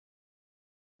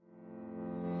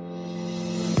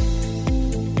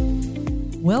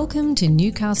Welcome to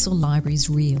Newcastle Libraries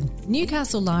Reel.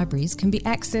 Newcastle Libraries can be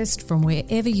accessed from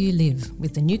wherever you live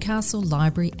with the Newcastle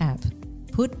Library app.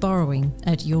 Put borrowing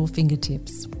at your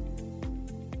fingertips.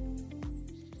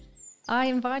 I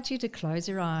invite you to close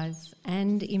your eyes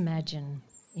and imagine.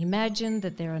 Imagine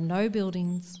that there are no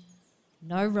buildings,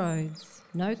 no roads,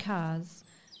 no cars,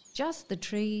 just the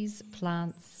trees,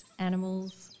 plants,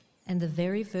 animals, and the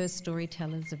very first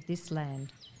storytellers of this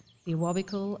land, the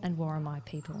Awabakal and Worimi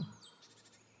people.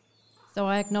 So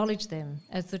I acknowledge them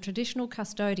as the traditional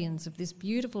custodians of this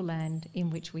beautiful land in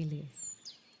which we live.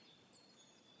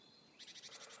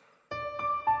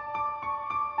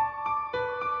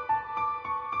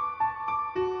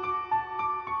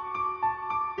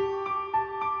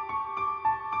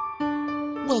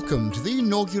 Welcome to the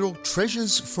inaugural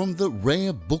Treasures from the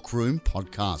Rare Book Room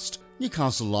podcast.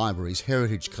 Newcastle Library's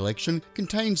Heritage Collection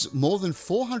contains more than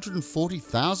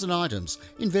 440,000 items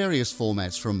in various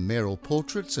formats, from mayoral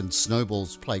portraits and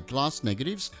Snowball's plate glass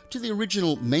negatives to the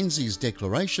original Menzies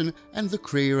Declaration and the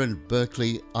Creer and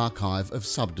Berkeley Archive of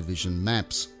Subdivision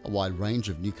Maps. A wide range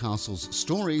of Newcastle's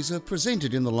stories are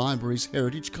presented in the library's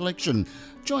Heritage Collection.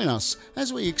 Join us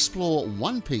as we explore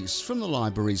one piece from the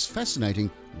library's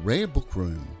fascinating Rare Book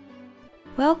Room.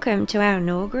 Welcome to our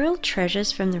inaugural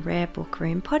Treasures from the Rare Book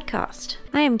Room podcast.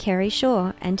 I am Kerry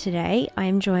Shaw, and today I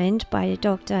am joined by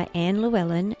Dr. Anne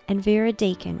Llewellyn and Vera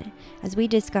Deacon as we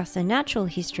discuss a natural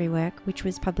history work which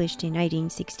was published in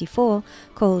 1864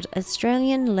 called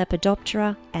Australian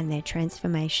Lepidoptera and Their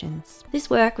Transformations. This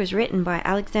work was written by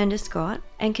Alexander Scott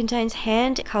and contains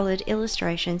hand-coloured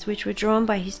illustrations which were drawn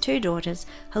by his two daughters,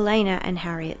 Helena and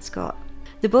Harriet Scott.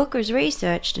 The book was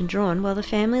researched and drawn while the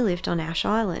family lived on Ash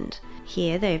Island.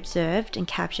 Here they observed and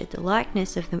captured the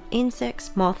likeness of the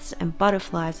insects, moths and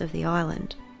butterflies of the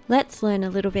island. Let's learn a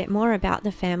little bit more about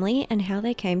the family and how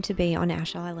they came to be on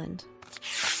Ash Island.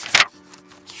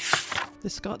 The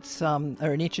Scotts are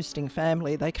an interesting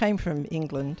family. They came from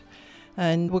England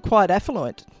and were quite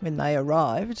affluent when they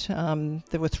arrived.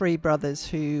 There were three brothers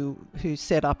who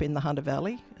set up in the Hunter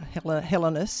Valley,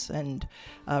 Helenus and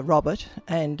Robert,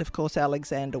 and of course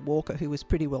Alexander Walker, who was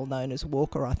pretty well known as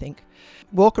Walker, I think.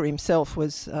 Walker himself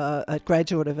was a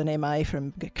graduate of an MA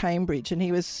from Cambridge, and he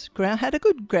had a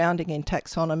good grounding in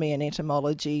taxonomy and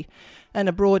entomology and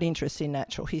a broad interest in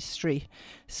natural history.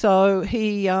 So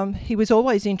he was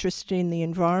always interested in the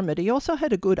environment. He also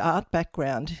had a good art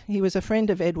background. He was a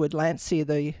friend of Edward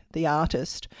Landseer, the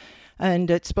artist,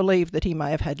 and it's believed that he may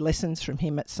have had lessons from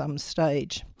him at some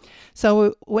stage.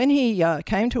 So when he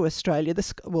came to Australia,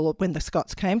 when the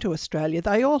Scots came to Australia,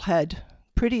 they all had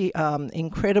pretty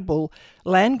incredible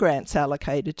land grants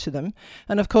allocated to them.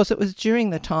 And of course it was during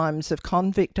the times of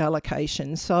convict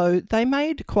allocation, so they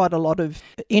made quite a lot of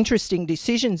interesting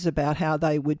decisions about how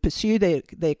they would pursue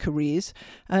their careers.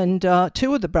 And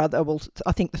two of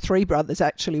I think the three brothers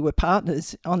actually were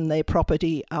partners on their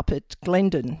property up at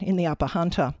Glendon in the Upper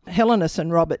Hunter. Helenus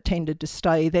and Robert tended to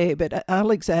stay there, but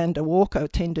Alexander Walker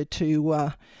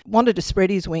wanted to spread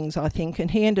his wings, I think, and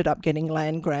he ended up getting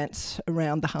land grants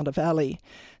around the Hunter Valley.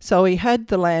 So he had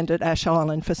the land at Ash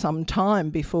Island for some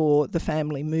time before the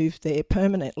family moved there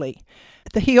permanently.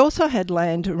 He also had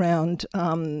land around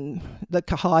the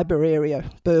Cahibah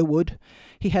area, Burwood.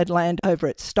 He had land over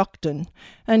at Stockton,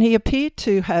 and he appeared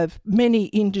to have many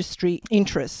industry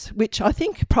interests, which I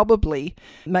think probably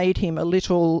made him a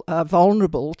little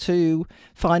vulnerable to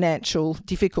financial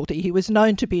difficulty. He was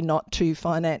known to be not too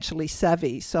financially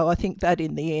savvy, so I think that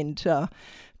in the end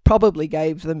probably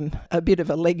gave them a bit of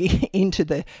a leg into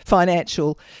the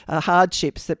financial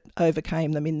hardships that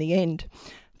overcame them in the end.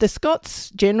 The Scots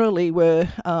generally were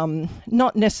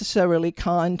not necessarily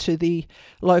kind to the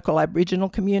local Aboriginal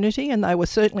community, and they were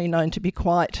certainly known to be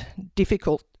quite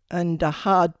difficult and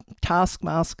hard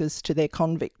taskmasters to their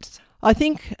convicts. I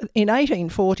think in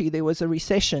 1840 there was a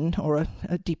recession, or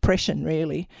a depression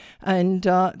really, and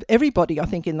everybody I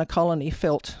think in the colony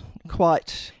felt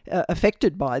quite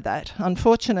affected by that.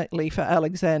 Unfortunately for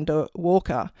Alexander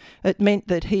Walker, it meant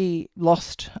that he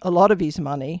lost a lot of his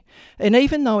money, and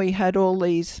even though he had all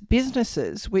these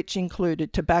businesses which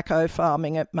included tobacco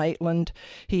farming at Maitland,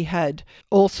 he had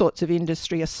all sorts of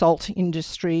industry, a salt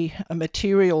industry, a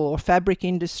material or fabric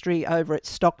industry over at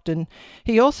Stockton.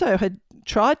 He also had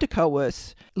tried to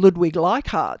coerce Ludwig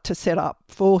Leichhardt to set up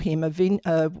for him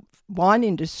a wine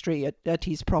industry at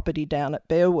his property down at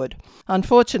Bearwood.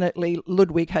 Unfortunately,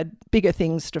 Ludwig had bigger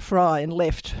things to fry and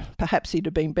left. Perhaps he'd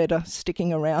have been better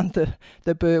sticking around the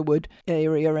Bearwood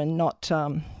area and not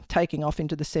taking off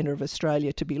into the centre of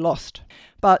Australia to be lost.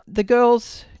 But the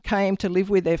girls came to live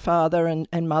with their father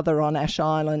and mother on Ash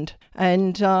Island,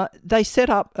 and they set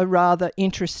up a rather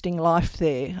interesting life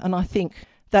there. And I think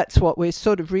that's what we're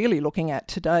sort of really looking at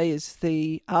today, is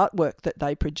the artwork that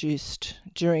they produced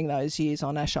during those years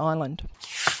on Ash Island.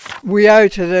 We owe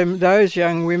to them, those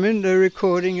young women, the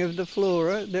recording of the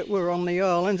flora that were on the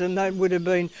islands, and that would have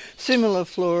been similar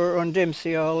flora on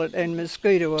Dempsey Island and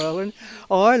Mosquito Island.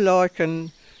 I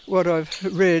liken what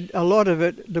I've read, a lot of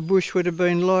it, the bush would have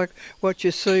been like what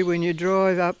you see when you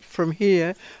drive up from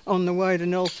here on the way to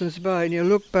Nelson's Bay, and you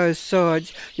look both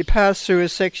sides, you pass through a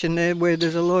section there where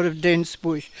there's a lot of dense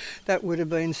bush. That would have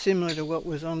been similar to what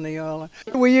was on the island.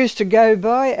 We used to go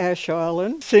by Ash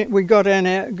Island. We got on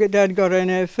Dad got on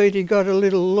our feet, he got a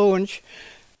little launch.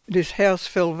 This house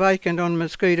fell vacant on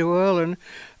Mosquito Island,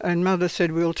 and Mother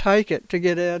said we'll take it to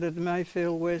get out of the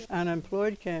Mayfield West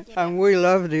unemployed camp. Yeah. And we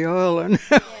loved the island.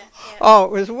 Oh,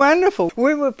 it was wonderful.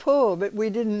 We were poor, but we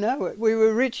didn't know it. We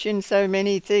were rich in so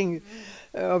many things.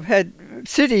 I've had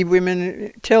city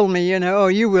women tell me, oh,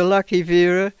 you were lucky,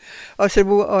 Vera. I said,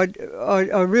 well,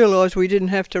 I realised we didn't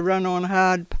have to run on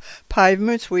hard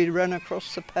pavements. We'd run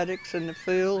across the paddocks and the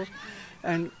fields.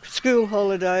 And school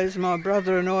holidays, my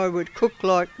brother and I would cook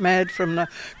like mad from the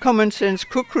Common Sense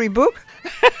cookery book.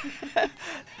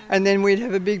 And then we'd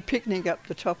have a big picnic up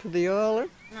the top of the island.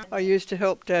 I used to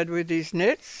help Dad with his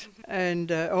nets,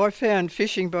 and I found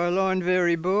fishing by line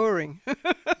very boring.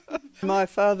 My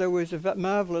father was a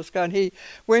marvellous guy.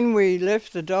 When we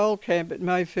left the Dole camp at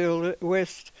Mayfield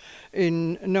West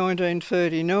in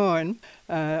 1939,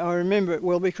 I remember it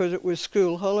well because it was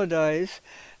school holidays.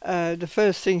 The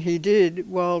first thing he did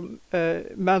while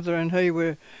Mother and he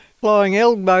were applying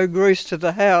elbow grease to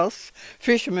the house,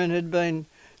 fishermen had been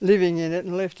living in it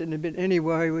and left it a bit.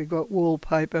 Anyway, we got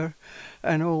wallpaper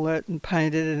and all that and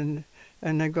painted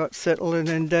and they got settled, and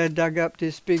then Dad dug up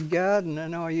this big garden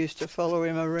and I used to follow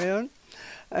him around.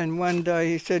 And one day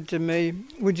he said to me,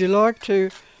 would you like to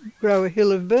grow a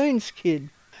hill of beans, kid?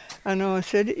 And I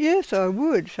said, yes, I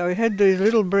would. So he had these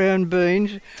little brown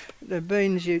beans, the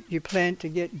beans you plant to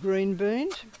get green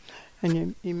beans,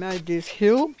 and he made this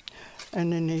hill,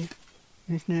 and then he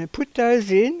now put those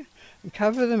in and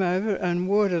cover them over and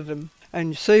water them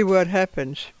and see what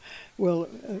happens. Well,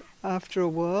 after a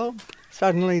while,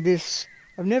 suddenly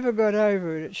I've never got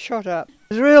over it, it shot up.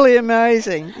 It's really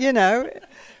amazing,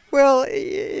 Well,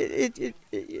 it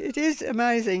is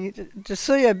amazing to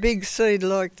see a big seed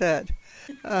like that.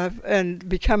 And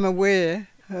become aware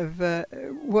of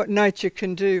what nature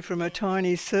can do from a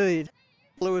tiny seed.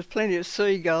 There was plenty of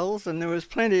seagulls and there was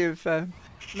plenty of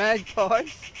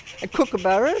magpies and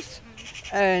kookaburras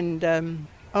and,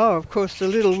 of course, the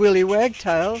little willy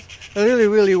wagtails. The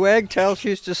little willy wagtails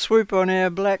used to swoop on our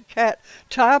black cat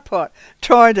tar pot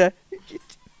trying to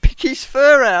pick his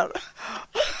fur out.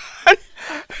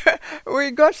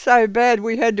 We got so bad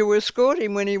we had to escort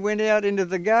him when he went out into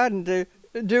the garden to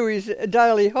do his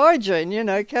daily hygiene.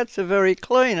 Cats are very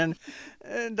clean and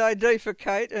they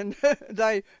defecate and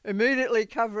they immediately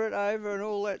cover it over and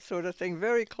all that sort of thing.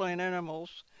 Very clean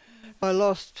animals. I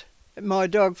lost my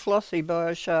dog Flossie by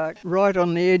a shark right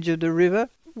on the edge of the river.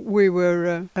 We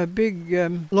were, a big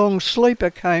long sleeper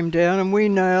came down and we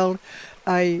nailed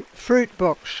a fruit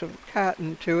box of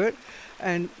carton to it,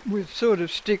 and with sort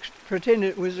of sticks, pretended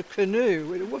it was a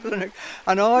canoe. It wasn't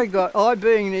and I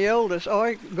being the eldest,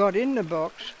 I got in the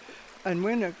box, and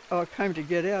when I came to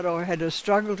get out, I had to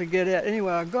struggle to get out.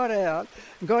 Anyway, I got out,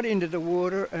 got into the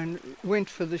water and went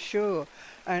for the shore.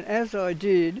 And as I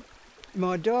did,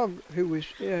 my dog, who was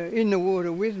in the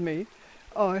water with me,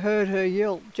 I heard her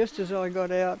yelp just as I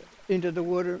got out into the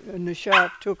water and the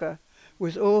shark took her. It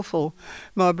was awful.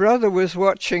 My brother was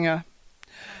watching her.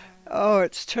 Oh,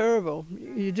 it's terrible.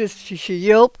 She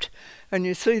yelped and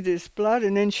you see this blood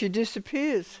and then she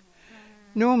disappears.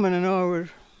 Norman and I were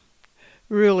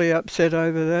really upset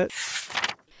over that.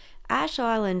 Ash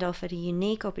Island offered a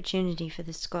unique opportunity for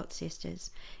the Scott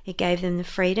sisters. It gave them the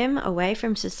freedom away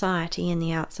from society and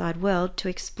the outside world to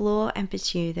explore and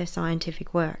pursue their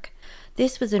scientific work.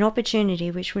 This was an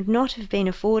opportunity which would not have been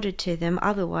afforded to them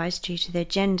otherwise due to their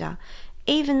gender,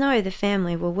 even though the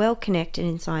family were well connected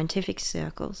in scientific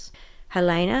circles.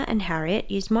 Helena and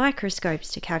Harriet used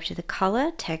microscopes to capture the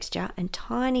colour, texture and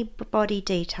tiny body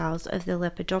details of the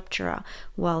Lepidoptera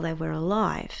while they were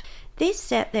alive. This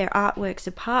set their artworks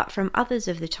apart from others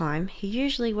of the time who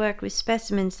usually worked with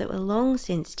specimens that were long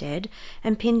since dead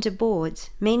and pinned to boards,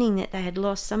 meaning that they had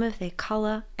lost some of their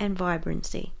colour and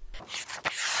vibrancy.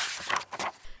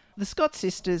 The Scott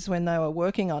sisters, when they were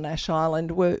working on Ash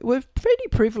Island, were pretty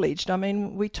privileged. I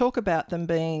mean, we talk about them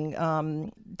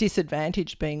being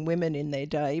disadvantaged, being women in their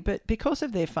day, but because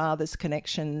of their father's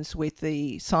connections with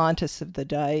the scientists of the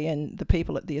day and the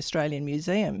people at the Australian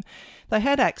Museum, they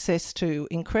had access to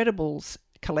incredible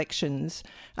collections,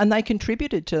 and they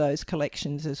contributed to those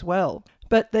collections as well.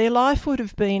 But their life would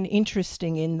have been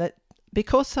interesting in that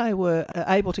because they were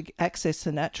able to access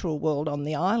the natural world on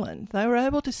the island, they were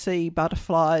able to see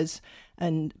butterflies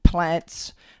and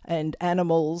plants and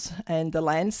animals and the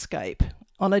landscape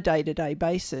on a day-to-day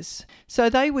basis. So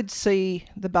they would see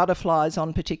the butterflies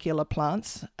on particular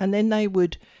plants, and then they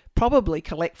would probably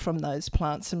collect from those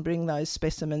plants and bring those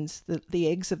specimens, the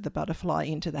eggs of the butterfly,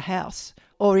 into the house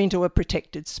or into a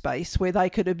protected space where they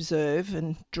could observe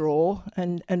and draw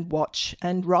and watch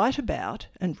and write about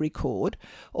and record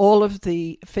all of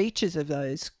the features of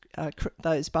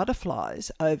those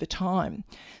butterflies over time.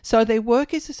 So their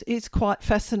work is quite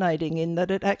fascinating in that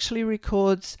it actually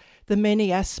records the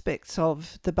many aspects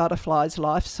of the butterfly's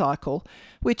life cycle,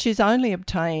 which is only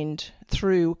obtained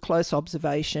through close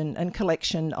observation and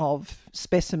collection of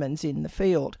specimens in the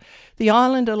field. The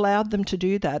island allowed them to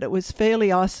do that. It was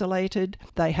fairly isolated.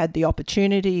 They had the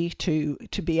opportunity to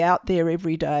be out there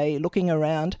every day looking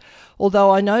around,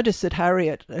 although I noticed that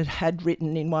Harriet had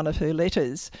written in one of her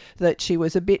letters that she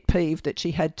was a bit peeved that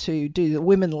she had to do the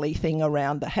womanly thing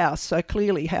around the house, so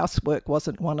clearly housework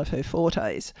wasn't one of her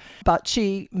fortes. But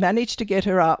she managed to get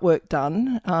her artwork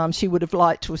done. She would have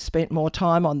liked to have spent more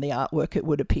time on the artwork, it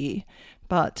would appear.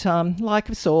 But like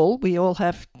us all, we all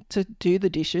have to do the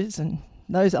dishes and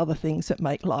those other things that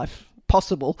make life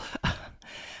possible.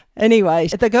 Anyway,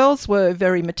 the girls were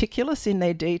very meticulous in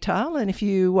their detail, and if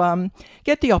you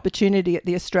get the opportunity at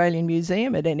the Australian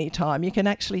Museum at any time, you can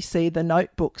actually see the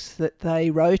notebooks that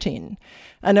they wrote in.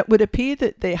 And it would appear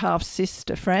that their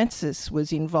half-sister Frances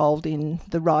was involved in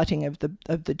the writing of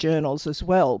the journals as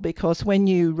well, because when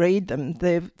you read them,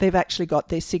 they've actually got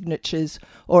their signatures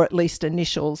or at least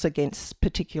initials against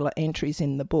particular entries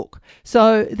in the book.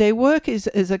 So their work is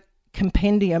a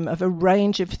compendium of a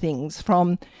range of things,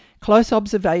 from close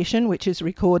observation, which is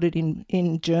recorded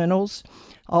in journals,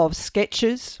 of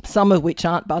sketches, some of which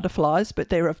aren't butterflies, but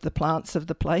they're of the plants of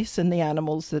the place and the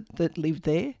animals that live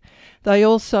there. They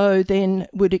also then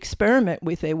would experiment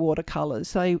with their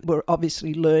watercolours. They were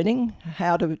obviously learning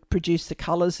how to produce the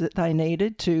colours that they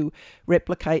needed to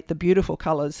replicate the beautiful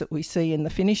colours that we see in the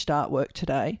finished artwork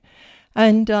today.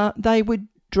 And they would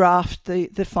draft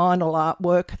the final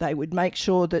artwork. They would make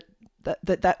sure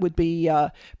that would be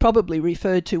probably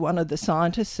referred to one of the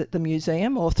scientists at the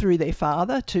museum or through their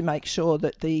father to make sure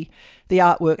that the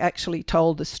artwork actually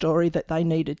told the story that they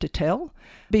needed to tell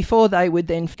before they would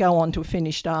then go on to a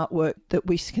finished artwork that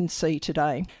we can see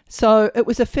today. So it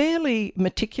was a fairly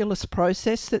meticulous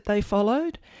process that they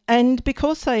followed, and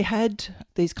because they had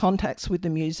these contacts with the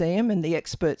museum and the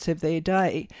experts of their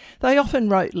day, they often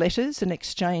wrote letters and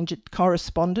exchanged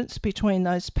correspondence between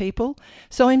those people.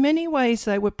 So in many ways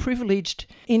they were privileged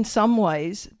in some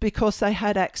ways because they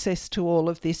had access to all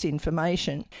of this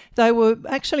information. They were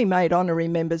actually made honorary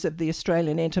members of the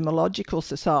Australian Entomological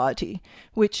Society,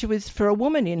 which was, for a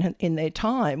woman in their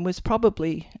time, was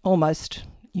probably almost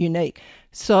unique.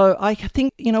 So I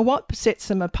think, what sets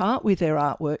them apart with their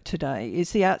artwork today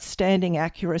is the outstanding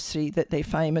accuracy that they're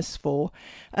famous for.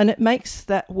 And it makes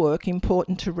that work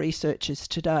important to researchers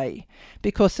today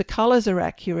because the colours are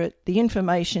accurate, the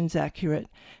information's accurate.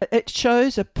 It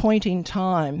shows a point in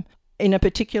time in a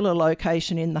particular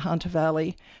location in the Hunter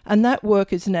Valley, and that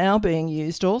work is now being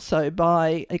used also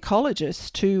by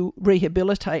ecologists to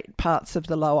rehabilitate parts of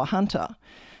the Lower Hunter.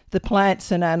 The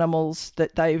plants and animals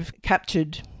that they've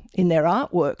captured in their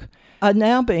artwork are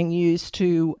now being used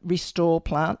to restore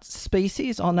plant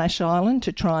species on Ash Island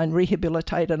to try and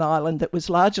rehabilitate an island that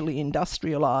was largely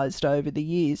industrialised over the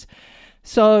years.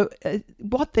 So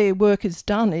what their work has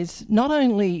done is not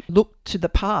only look to the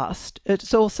past,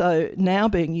 it's also now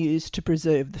being used to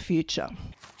preserve the future.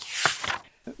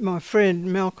 My friend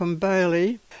Malcolm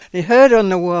Bailey, he heard on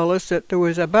the wireless that there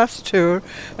was a bus tour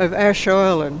of Ash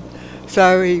Island.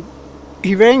 So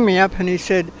he rang me up and he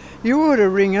said, "You ought to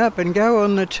ring up and go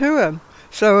on the tour."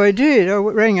 So I did. I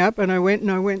rang up and I went,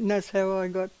 and that's how I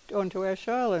got onto Ash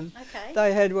Island. Okay.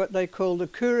 They had what they called the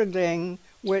Kooragang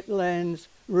Wetlands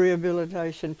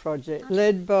Rehabilitation Project,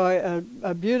 led by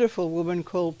a beautiful woman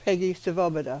called Peggy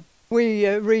Svoboda. We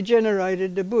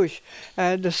regenerated the bush.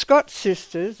 The Scott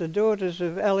sisters, the daughters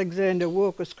of Alexander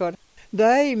Walker Scott,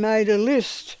 they made a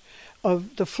list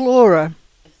of the flora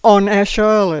on Ash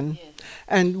Island,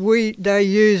 and they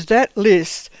used that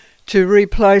list to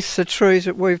replace the trees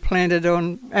that we've planted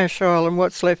on Ash Island,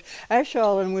 what's left. Ash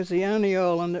Island was the only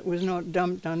island that was not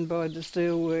dumped on by the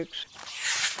steelworks.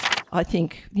 I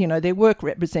think, their work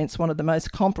represents one of the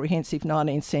most comprehensive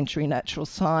 19th century natural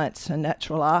science and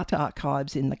natural art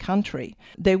archives in the country.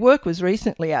 Their work was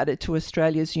recently added to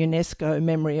Australia's UNESCO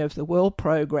Memory of the World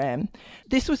program.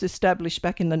 This was established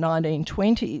back in the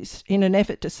 1920s in an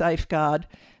effort to safeguard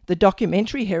the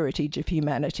documentary heritage of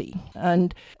humanity.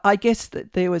 And I guess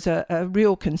that there was a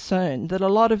real concern that a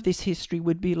lot of this history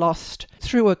would be lost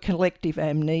through a collective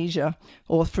amnesia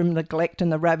or from neglect and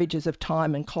the ravages of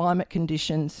time and climate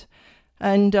conditions.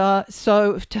 And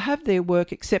so to have their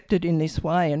work accepted in this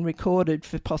way and recorded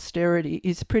for posterity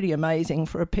is pretty amazing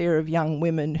for a pair of young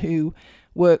women who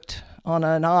worked on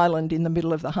an island in the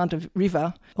middle of the Hunter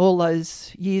River all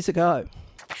those years ago.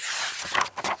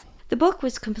 The book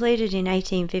was completed in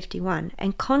 1851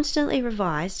 and constantly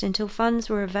revised until funds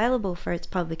were available for its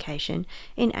publication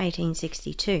in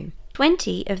 1862.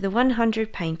 20 of the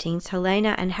 100 paintings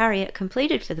Helena and Harriet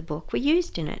completed for the book were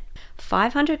used in it.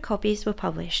 500 copies were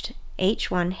published, each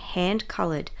one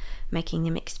hand-coloured, making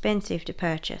them expensive to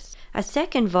purchase. A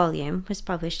second volume was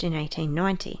published in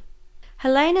 1890.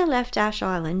 Helena left Ash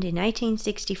Island in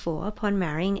 1864 upon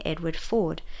marrying Edward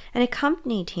Ford and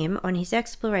accompanied him on his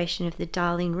exploration of the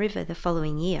Darling River the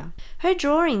following year. Her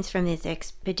drawings from this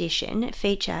expedition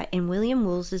feature in William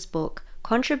Wools's book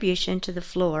Contribution to the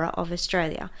Flora of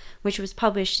Australia, which was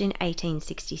published in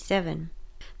 1867.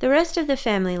 The rest of the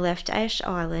family left Ash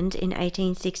Island in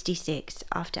 1866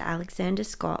 after Alexander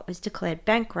Scott was declared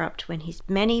bankrupt when his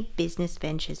many business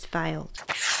ventures failed.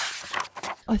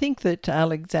 I think that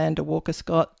Alexander Walker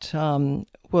Scott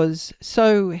was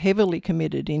so heavily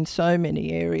committed in so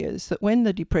many areas that when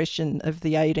the Depression of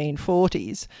the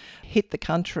 1840s hit the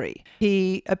country,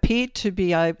 he appeared to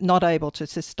be not able to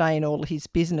sustain all his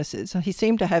businesses. He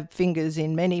seemed to have fingers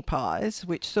in many pies,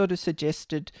 which sort of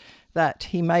suggested that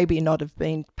he maybe not have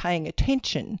been paying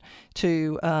attention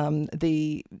to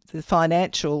the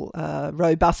financial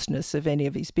robustness of any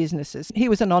of his businesses. He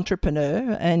was an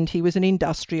entrepreneur and he was an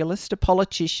industrialist, a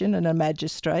politician and a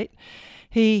magistrate.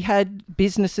 He had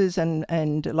businesses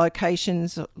and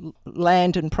locations,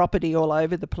 land and property all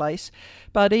over the place,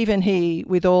 but even he,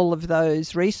 with all of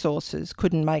those resources,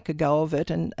 couldn't make a go of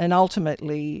it, and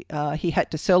ultimately he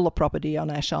had to sell the property on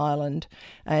Ash Island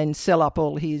and sell up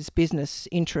all his business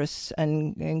interests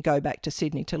and go back to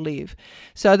Sydney to live.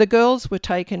 So the girls were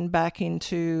taken back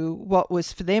into what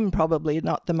was for them probably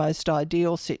not the most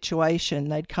ideal situation.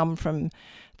 They'd come from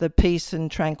the peace and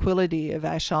tranquility of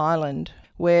Ash Island,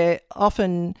 where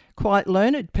often quite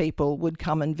learned people would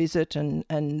come and visit, and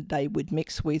they would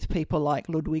mix with people like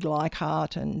Ludwig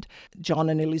Leichhardt, and John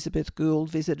and Elizabeth Gould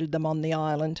visited them on the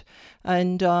island.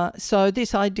 And so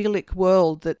this idyllic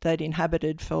world that they'd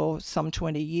inhabited for some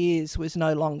 20 years was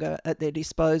no longer at their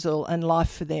disposal, and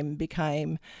life for them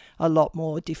became a lot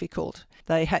more difficult.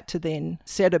 They had to then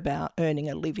set about earning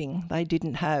a living. They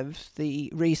didn't have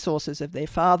the resources of their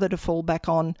father to fall back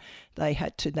on. They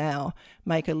had to now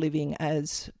make a living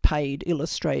as paid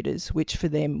illustrators, which for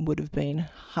them would have been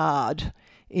hard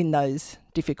in those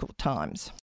difficult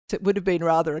times. It would have been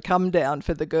rather a come down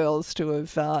for the girls to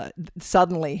have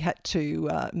suddenly had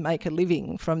to make a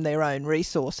living from their own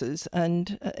resources,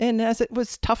 and as it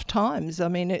was tough times. I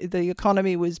mean, the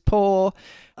economy was poor.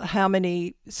 How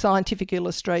many scientific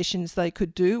illustrations they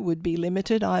could do would be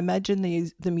limited. I imagine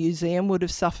the museum would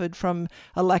have suffered from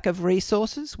a lack of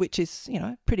resources, which is,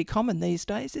 pretty common these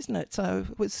days, isn't it? So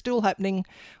it was still happening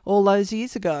all those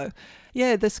years ago.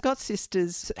 Yeah, the Scott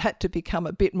sisters had to become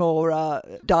a bit more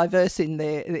diverse in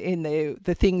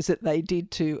the things that they did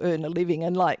to earn a living,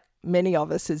 and like many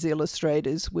of us as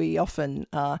illustrators, we often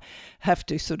have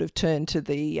to sort of turn to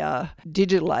the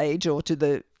digital age or to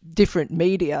the different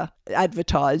media,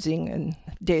 advertising and,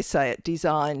 dare say it,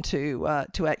 design to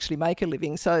actually make a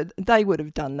living. So they would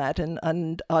have done that,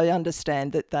 and I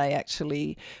understand that they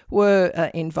actually were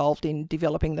involved in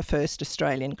developing the first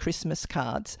Australian Christmas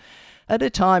cards. At a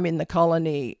time in the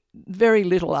colony, very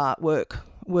little artwork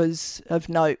was of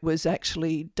note was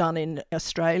actually done in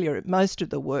Australia. Most of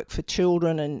the work for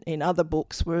children and in other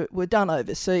books were done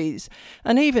overseas.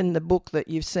 And even the book that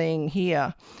you're seeing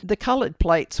here, the coloured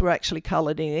plates were actually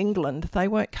coloured in England. They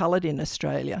weren't coloured in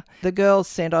Australia. The girls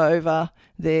sent over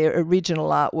their original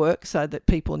artwork so that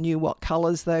people knew what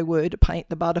colours they were to paint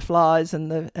the butterflies and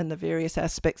the various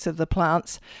aspects of the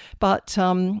plants. But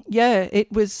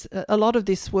it was a lot of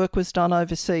this work was done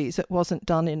overseas. It wasn't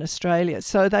done in Australia.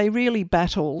 So they really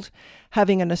battled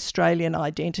having an Australian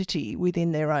identity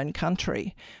within their own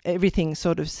country. Everything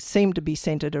sort of seemed to be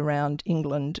centred around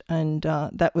England, and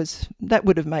that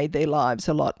would have made their lives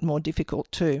a lot more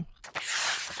difficult too.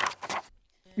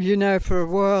 For a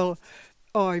while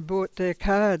I bought their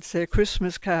cards, their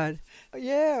Christmas card,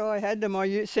 Yeah, I had them.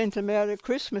 I sent them out at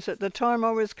Christmas at the time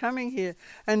I was coming here.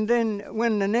 And then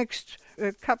when the next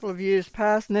couple of years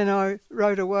passed, and then I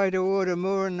wrote away to order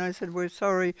more, and they said, we're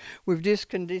sorry, we've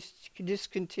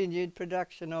discontinued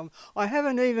production of them. I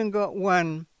haven't even got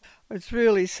one. It's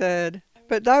really sad.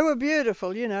 But they were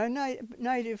beautiful, you know,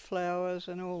 native flowers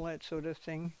and all that sort of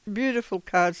thing. Beautiful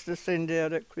cards to send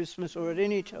out at Christmas or at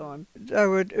any time. They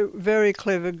were very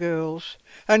clever girls.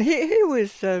 And he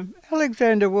was,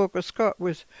 Alexander Walker Scott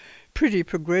was pretty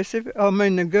progressive. I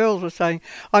mean, the girls were saying,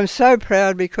 I'm so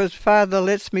proud because Father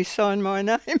lets me sign my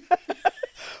name.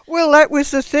 Well, that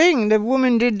was the thing. The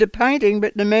woman did the painting,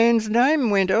 but the man's name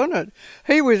went on it.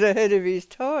 He was ahead of his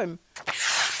time.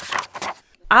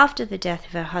 After the death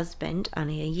of her husband,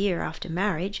 only a year after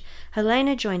marriage,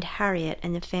 Helena joined Harriet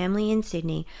and the family in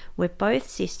Sydney, where both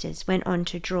sisters went on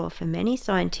to draw for many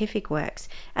scientific works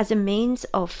as a means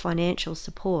of financial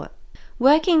support.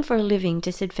 Working for a living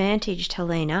disadvantaged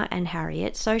Helena and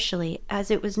Harriet socially, as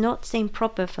it was not seen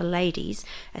proper for ladies,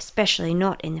 especially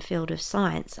not in the field of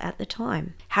science at the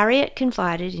time. Harriet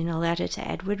confided in a letter to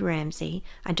Edward Ramsay,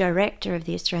 a director of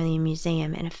the Australian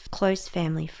Museum and a close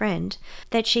family friend,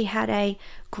 that she had a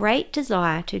great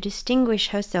desire to distinguish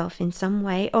herself in some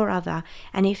way or other,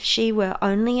 and if she were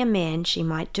only a man she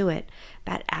might do it,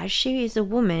 but as she is a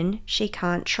woman she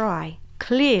can't try.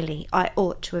 Clearly, I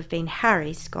ought to have been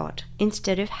Harry Scott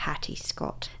instead of Hattie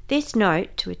Scott. This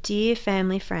note to a dear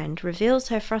family friend reveals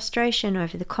her frustration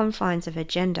over the confines of her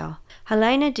gender.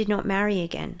 Helena did not marry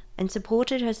again and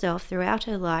supported herself throughout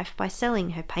her life by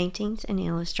selling her paintings and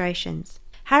illustrations.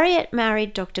 Harriet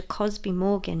married Dr. Cosby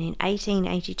Morgan in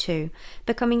 1882,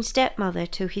 becoming stepmother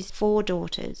to his 4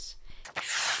 daughters.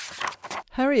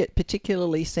 Harriet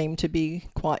particularly seemed to be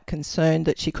quite concerned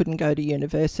that she couldn't go to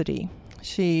university.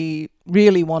 She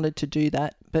really wanted to do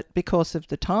that, but because of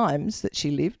the times that she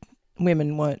lived,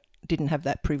 women didn't have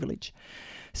that privilege.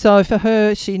 So for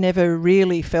her, she never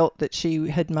really felt that she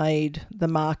had made the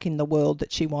mark in the world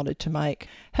that she wanted to make.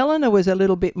 Helena was a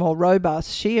little bit more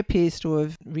robust. She appears to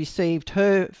have received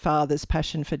her father's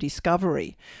passion for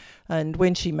discovery. And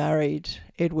when she married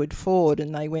Edward Ford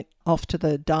and they went off to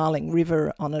the Darling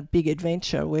River on a big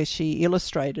adventure where she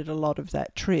illustrated a lot of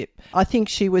that trip, I think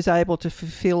she was able to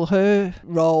fulfill her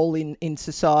role in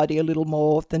society a little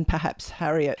more than perhaps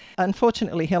Harriet.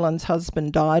 Unfortunately, Helen's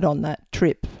husband died on that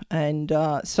trip, and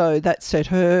so that set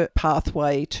her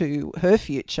pathway to her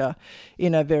future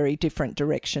in a very different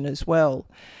direction as well.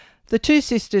 The 2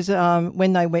 sisters,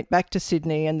 when they went back to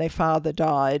Sydney and their father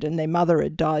died and their mother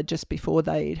had died just before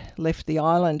they left the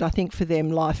island, I think for them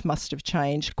life must have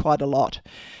changed quite a lot.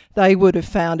 They would have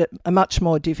found it much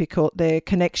more difficult. Their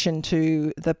connection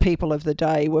to the people of the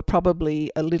day were probably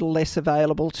a little less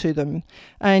available to them,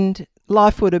 and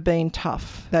life would have been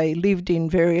tough. They lived in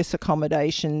various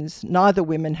accommodations. Neither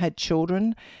women had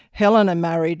children. Helena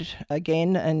married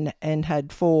again and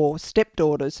had 4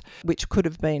 stepdaughters, which could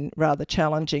have been rather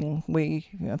challenging.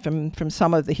 From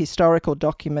some of the historical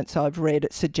documents I've read,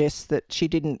 it suggests that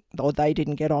they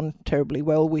didn't get on terribly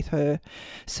well with her.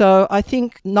 So I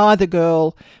think neither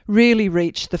girl really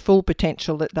reached the full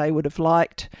potential that they would have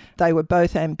liked. They were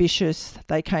both ambitious.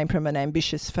 They came from an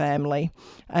ambitious family.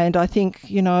 And I think,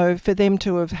 for them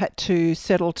to have had to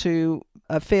settle to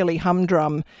a fairly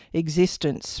humdrum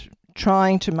existence,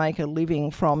 trying to make a living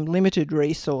from limited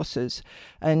resources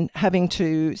and having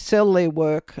to sell their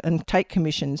work and take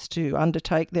commissions to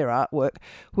undertake their artwork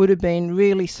would have been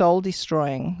really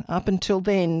soul-destroying. Up until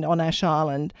then, on Ash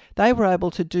Island, they were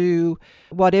able to do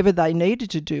whatever they needed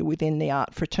to do within the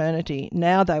art fraternity.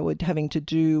 Now they were having to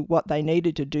do what they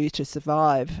needed to do to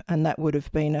survive, and that would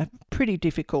have been a pretty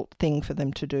difficult thing for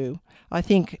them to do. I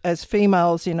think as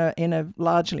females in a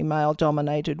largely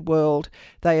male-dominated world,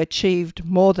 they achieved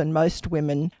more than most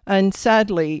women. And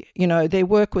sadly, their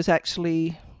work was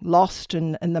actually lost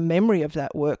and the memory of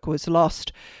that work was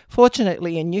lost.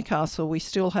 Fortunately, in Newcastle, we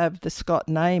still have the Scott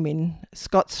name in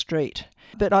Scott Street.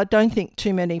 But I don't think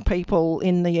too many people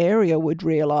in the area would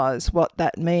realise what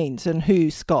that means and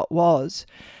who Scott was.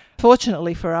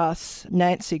 Fortunately for us,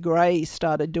 Nancy Gray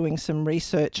started doing some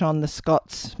research on the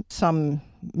Scotts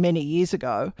many years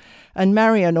ago, and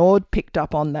Marion Ord picked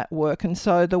up on that work, and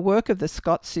so the work of the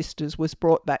Scott sisters was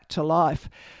brought back to life.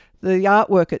 The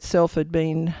artwork itself had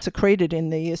been secreted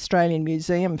in the Australian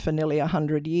Museum for nearly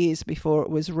 100 years before it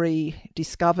was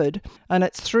rediscovered, and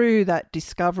it's through that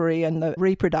discovery and the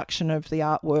reproduction of the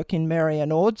artwork in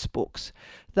Marion Ord's books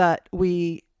that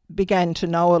we began to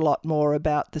know a lot more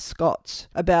about the Scotts,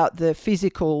 about the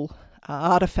physical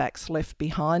artefacts left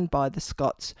behind by the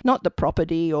Scots. Not the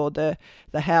property or the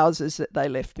houses that they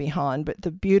left behind, but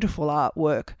the beautiful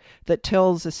artwork that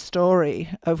tells a story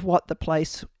of what the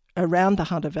place around the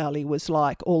Hunter Valley was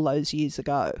like all those years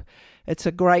ago. It's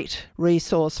a great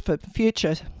resource for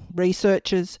future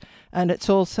researchers, and it's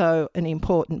also an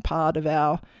important part of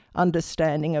our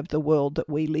understanding of the world that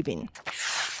we live in.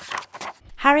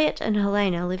 Harriet and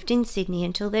Helena lived in Sydney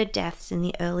until their deaths in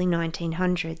the early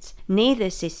 1900s, neither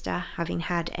sister having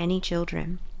had any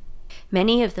children.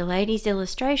 Many of the ladies'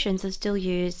 illustrations are still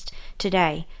used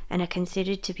today and are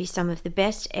considered to be some of the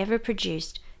best ever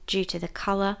produced due to the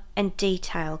colour and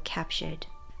detail captured.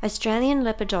 Australian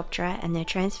Lepidoptera and Their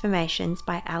Transformations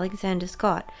by Alexander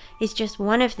Scott is just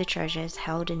one of the treasures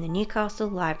held in the Newcastle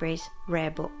Library's Rare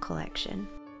Book collection.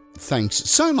 Thanks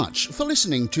so much for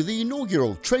listening to the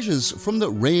inaugural Treasures from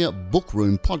the Rare Book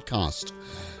Room podcast.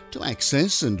 To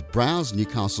access and browse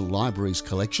Newcastle Library's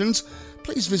collections,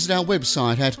 please visit our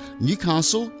website at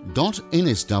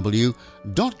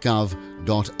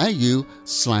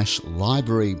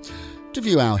newcastle.nsw.gov.au/library. To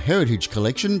view our heritage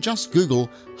collection, just Google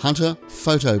Hunter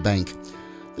Photo Bank.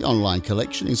 The online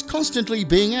collection is constantly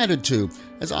being added to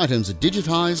as items are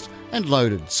digitised and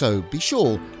loaded, so be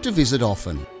sure to visit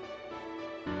often.